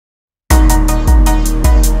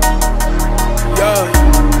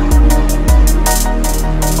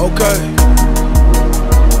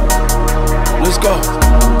go.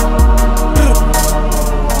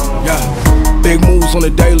 Yeah, big moves on the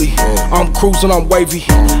daily. I'm cruising, I'm wavy.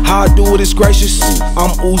 How I do it is gracious.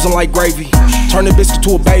 I'm oozing like gravy. Turn the biscuit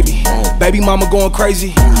to a baby. Baby mama going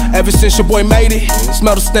crazy. Ever since your boy made it,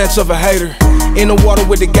 smell the stench of a hater. In the water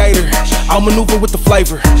with the gator, I'll maneuver with the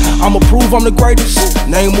flavor. I'ma prove I'm the greatest.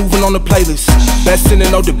 Name moving on the playlist. Best in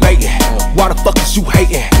and no debating. Why the fuck is you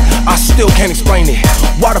hating? I still can't explain it.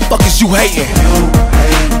 Why the fuck is you hating?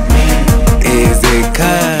 Is it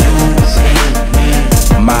cause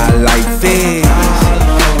my life is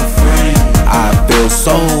I feel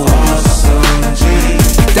so?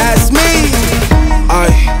 That's me. I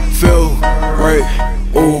feel great.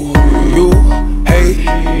 Ooh, you hate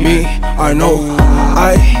me, I know.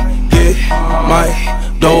 I get my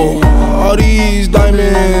dough. All these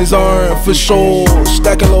diamonds aren't for sure.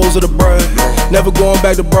 Stacking loaves of the bread, never going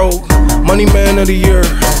back to broke. Money man of the year,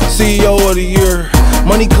 CEO of the year.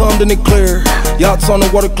 Money come then it clear. Yachts on the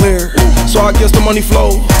water clear, so I guess the money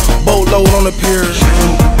flow. Boatload on the pier.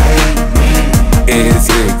 Is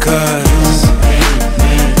it cause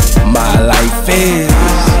my life is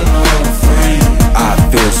I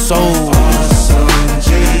feel so?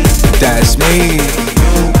 That's me.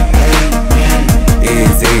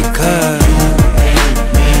 Is it cause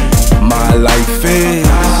my life is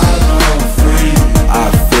I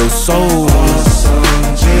feel so?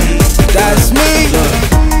 That's me.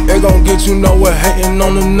 It gon' get you nowhere hating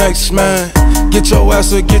on the next man. Get your ass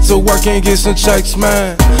to get to work and get some checks,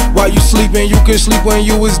 man. While you sleeping, you can sleep when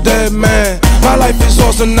you was dead, man. My life is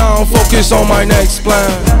awesome now, I'm focused on my next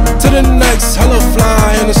plan. To the next, hella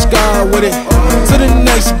fly in the sky with it. To the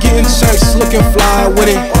next, getting checks, looking fly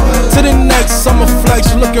with it. To the next, I'ma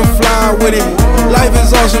flex, looking fly with it. Life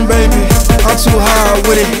is awesome, baby, I'm too high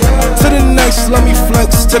with it. To the next, let me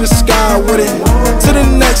flex to the sky with it. To the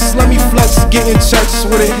next, let me flex, getting checks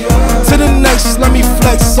with it. To the next, let me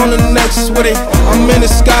flex on the next with it. I'm in the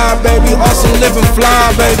sky, baby, awesome, living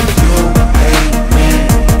fly, baby.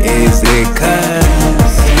 Is it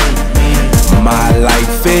cause my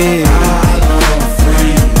life is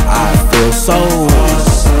I feel so?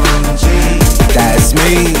 That's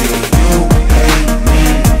me.